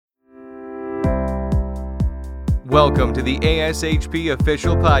Welcome to the ASHP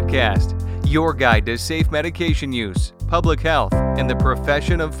Official Podcast, your guide to safe medication use, public health, and the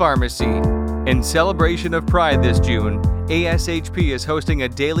profession of pharmacy. In celebration of Pride this June, ASHP is hosting a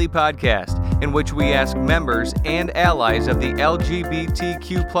daily podcast in which we ask members and allies of the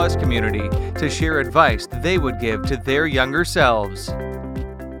LGBTQ+ community to share advice they would give to their younger selves.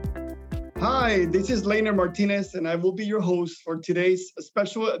 Hi, this is Leyner Martinez, and I will be your host for today's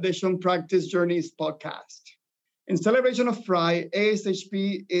special edition Practice Journeys podcast. In celebration of Pride,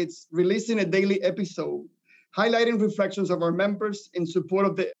 ASHP is releasing a daily episode highlighting reflections of our members in support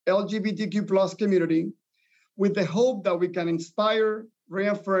of the LGBTQ+ community, with the hope that we can inspire,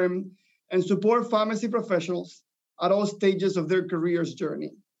 reaffirm, and support pharmacy professionals at all stages of their career's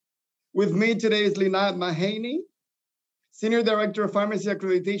journey. With me today is Lynnae Mahaney, Senior Director of Pharmacy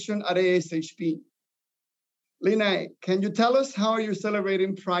Accreditation at ASHP. Lynnae, can you tell us how you're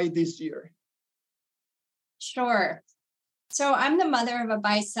celebrating Pride this year? Sure. So I'm the mother of a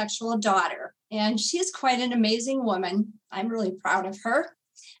bisexual daughter, and she's quite an amazing woman. I'm really proud of her.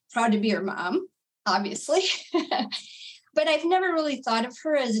 Proud to be her mom, obviously. But I've never really thought of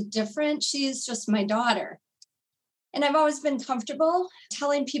her as different. She's just my daughter. And I've always been comfortable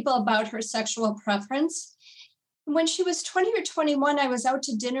telling people about her sexual preference. When she was 20 or 21, I was out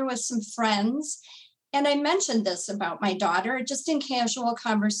to dinner with some friends, and I mentioned this about my daughter just in casual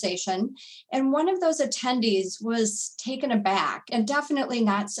conversation. And one of those attendees was taken aback and definitely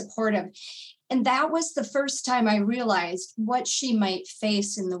not supportive. And that was the first time I realized what she might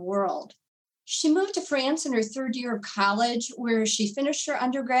face in the world. She moved to France in her third year of college, where she finished her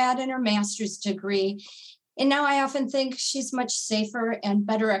undergrad and her master's degree. And now I often think she's much safer and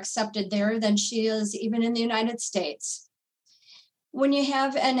better accepted there than she is even in the United States. When you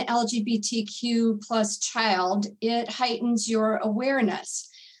have an LGBTQ+ child, it heightens your awareness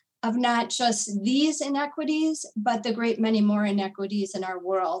of not just these inequities, but the great many more inequities in our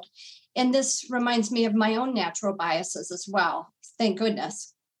world. And this reminds me of my own natural biases as well. Thank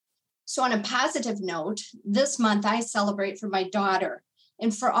goodness. So on a positive note, this month I celebrate for my daughter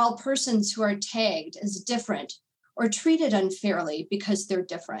and for all persons who are tagged as different or treated unfairly because they're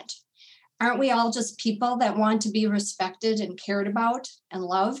different. Aren't we all just people that want to be respected and cared about and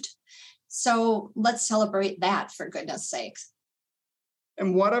loved? So let's celebrate that, for goodness sakes.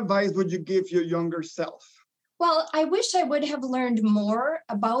 And what advice would you give your younger self? Well, I wish I would have learned more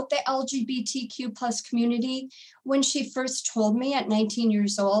about the LGBTQ+ community when she first told me at 19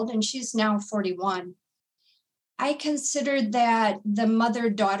 years old, and she's now 41. I considered that the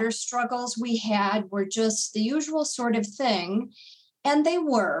mother-daughter struggles we had were just the usual sort of thing, and they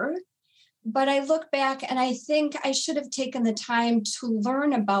were. But I look back and I think I should have taken the time to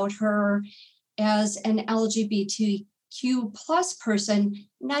learn about her as an LGBTQ+ person,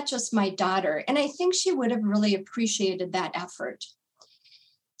 not just my daughter. And I think she would have really appreciated that effort.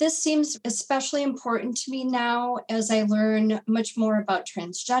 This seems especially important to me now as I learn much more about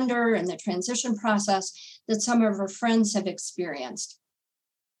transgender and the transition process that some of her friends have experienced.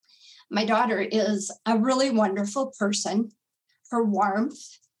 My daughter is a really wonderful person. Her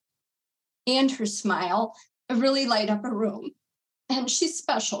warmth and her smile really light up a room. And she's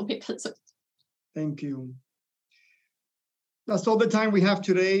special because of it. Thank you. That's all the time we have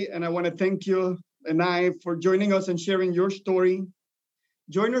today. And I want to thank you, Lynnae, for joining us and sharing your story.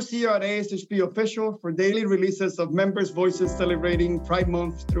 Join us here at ASHP Official for daily releases of members' voices celebrating Pride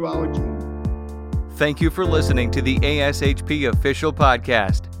Month throughout June. Thank you for listening to the ASHP Official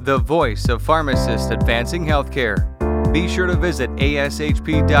Podcast, the voice of pharmacists advancing healthcare. Be sure to visit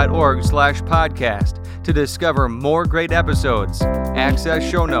ashp.org/podcast to discover more great episodes, access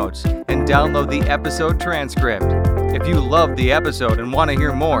show notes, and download the episode transcript. If you loved the episode and want to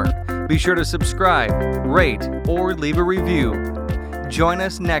hear more, be sure to subscribe, rate, or leave a review. Join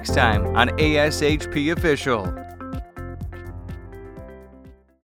us next time on ASHP Official.